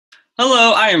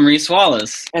Hello, I am Reese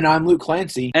Wallace, And I'm Luke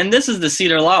Clancy. and this is the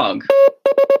Cedar Log.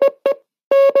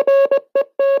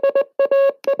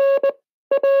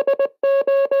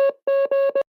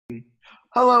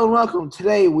 Hello and welcome.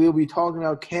 Today we'll be talking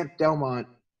about Camp Delmont,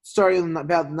 starting in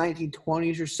about the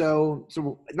 1920s or so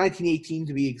 1918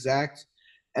 to be exact.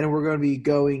 And we're going to be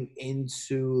going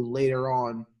into later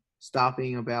on,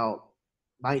 stopping about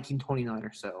 1929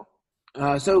 or so.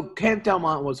 So Camp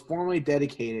Delmont was formally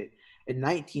dedicated in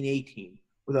 1918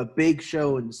 with a big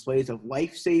show and displays of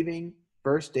life-saving,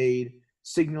 first aid,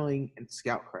 signaling, and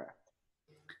scoutcraft.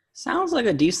 Sounds like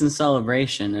a decent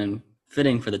celebration and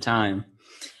fitting for the time.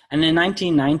 And in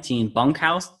 1919, the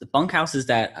bunkhouses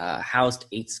that housed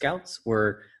 8 scouts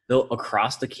were built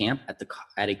across the camp at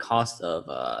a cost of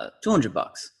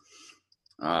 $200.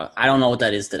 I don't know what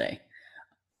that is today.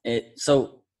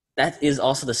 So that is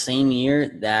also the same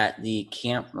year that the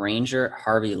camp ranger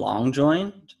Harvey Long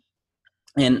joined.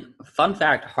 And fun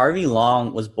fact, Harvey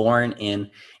Long was born in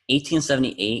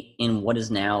 1878 in what is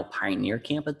now Pioneer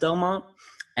Camp at Delmont.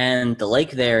 And the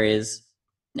lake there is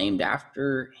named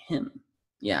after him.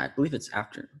 Yeah, I believe it's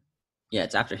after. Yeah,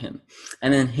 it's after him.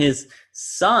 And then his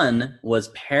son was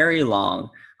Perry Long,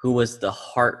 who was the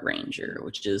Heart Ranger,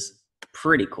 which is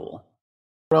pretty cool.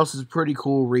 What else is pretty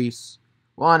cool, Reese?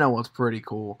 Well, I know what's pretty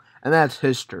cool, and that's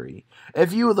history.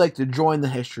 If you would like to join the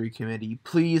History Committee,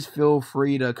 please feel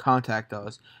free to contact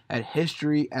us at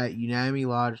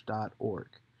history@unamilodge.org.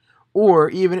 Or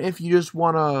even if you just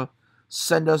want to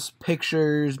send us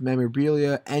pictures,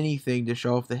 memorabilia, anything to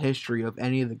show off the history of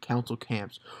any of the council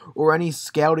camps, or any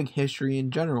scouting history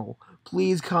in general,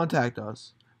 please contact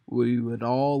us. We would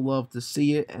all love to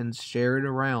see it and share it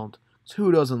around. So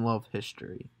who doesn't love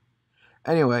history?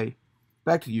 Anyway,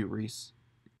 back to you, Reese.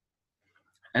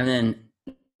 And then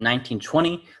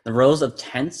 1920, the rows of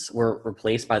tents were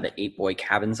replaced by the 8-boy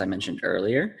cabins I mentioned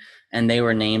earlier, and they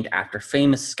were named after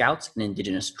famous scouts and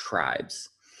indigenous tribes.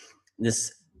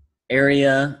 This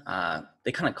area,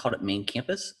 they kind of called it main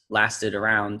campus, lasted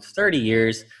around 30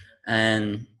 years,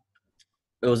 and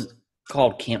it was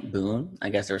called Camp Boone. I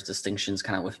guess there was distinctions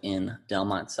kind of within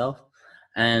Delmont itself,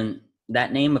 and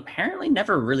that name apparently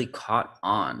never really caught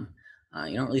on.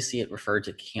 You don't really see it referred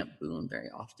to Camp Boone very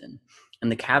often. And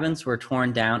the cabins were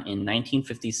torn down in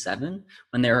 1957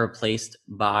 when they were replaced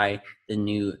by the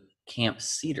new Camp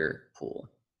Cedar pool.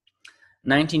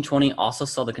 1920 also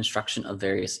saw the construction of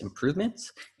various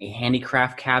improvements. A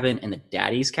handicraft cabin and the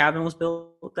Daddy's cabin was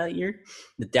built that year.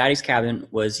 The Daddy's cabin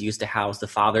was used to house the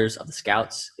fathers of the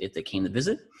scouts if they came to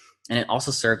visit. And it also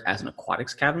served as an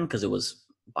aquatics cabin because it was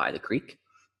by the creek.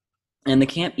 And the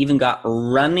camp even got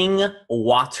running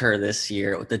water this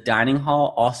year, with the dining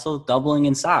hall also doubling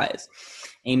in size.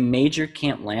 A major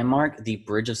camp landmark, the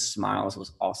Bridge of Smiles,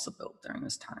 was also built during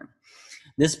this time.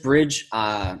 This bridge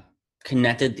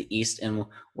connected the east and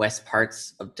west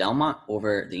parts of Delmont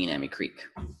over the Unami Creek.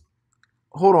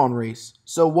 Hold on, Reese.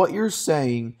 So what you're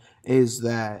saying is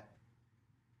that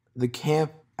the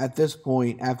camp at this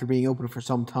point, after being open for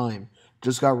some time,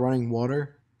 just got running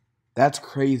water? That's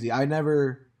crazy.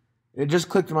 It just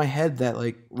clicked in my head that,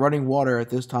 like, running water at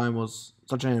this time was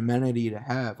such an amenity to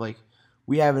have. Like,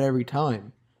 we have it every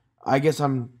time. I guess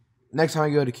next time I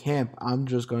go to camp, I'm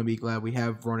just going to be glad we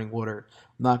have running water.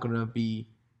 I'm not going to be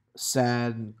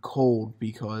sad and cold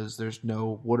because there's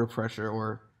no water pressure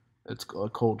or it's a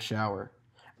cold shower.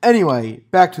 Anyway,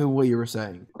 back to what you were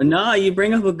saying. No, you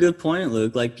bring up a good point,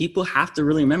 Luke. Like, people have to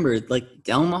really remember, like,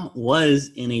 Delmont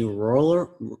was in a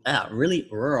really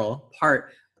rural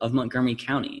part of Montgomery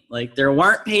County. Like, there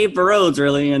weren't paved roads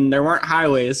really, and there weren't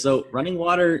highways, so running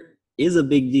water is a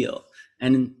big deal.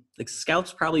 And the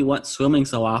scouts probably went swimming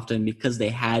so often because they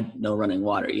had no running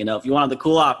water. You know, if you wanted to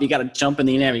cool off, you got to jump in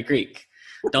the Unami Creek.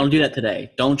 Don't do that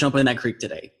today. Don't jump in that creek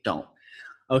today. Don't.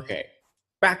 Okay,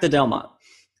 back to Delmont.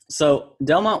 So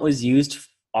Delmont was used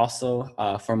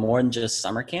also for more than just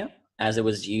summer camp, as it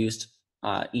was used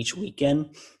each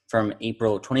weekend from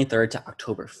April 23rd to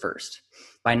October 1st.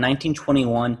 By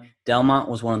 1921, Delmont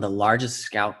was one of the largest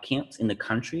scout camps in the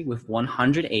country, with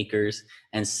 100 acres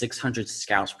and 600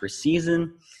 scouts per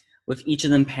season, with each of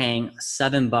them paying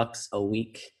 $7 a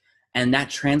week. And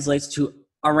that translates to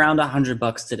around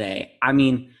 $100 today. I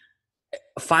mean,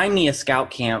 find me a scout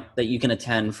camp that you can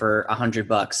attend for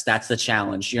 $100. That's the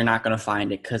challenge. You're not going to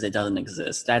find it because it doesn't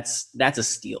exist. That's a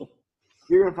steal.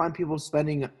 You're going to find people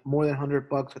spending more than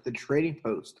 $100 at the trading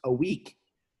post a week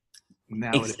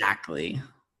nowadays. Exactly.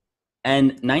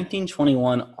 And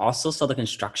 1921 also saw the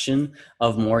construction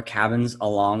of more cabins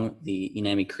along the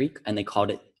Unami Creek, and they called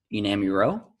it Unami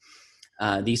Row.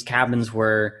 These cabins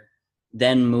were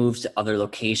then moved to other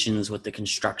locations with the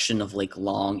construction of Lake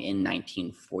Long in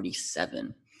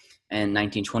 1947. And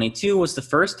 1922 was the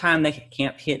first time the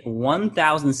camp hit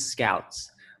 1,000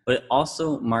 scouts, but it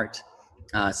also marked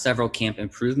several camp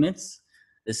improvements.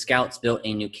 The scouts built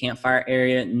a new campfire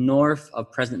area north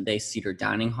of present-day Cedar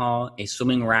Dining Hall, a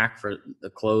swimming rack for the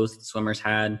clothes the swimmers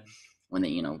had when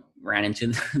they, ran into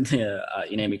the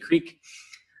Unami Creek.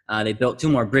 They built 2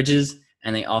 more bridges,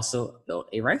 and they also built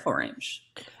a rifle range.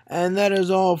 And that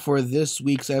is all for this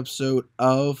week's episode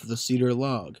of the Cedar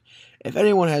Log. If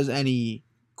anyone has any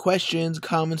questions,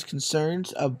 comments,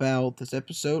 concerns about this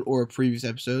episode or previous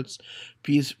episodes,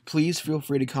 please feel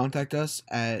free to contact us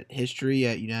at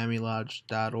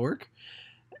history@unamilodge.org.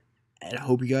 And I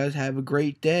hope you guys have a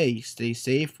great day. Stay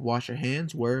safe, wash your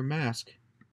hands, wear a mask.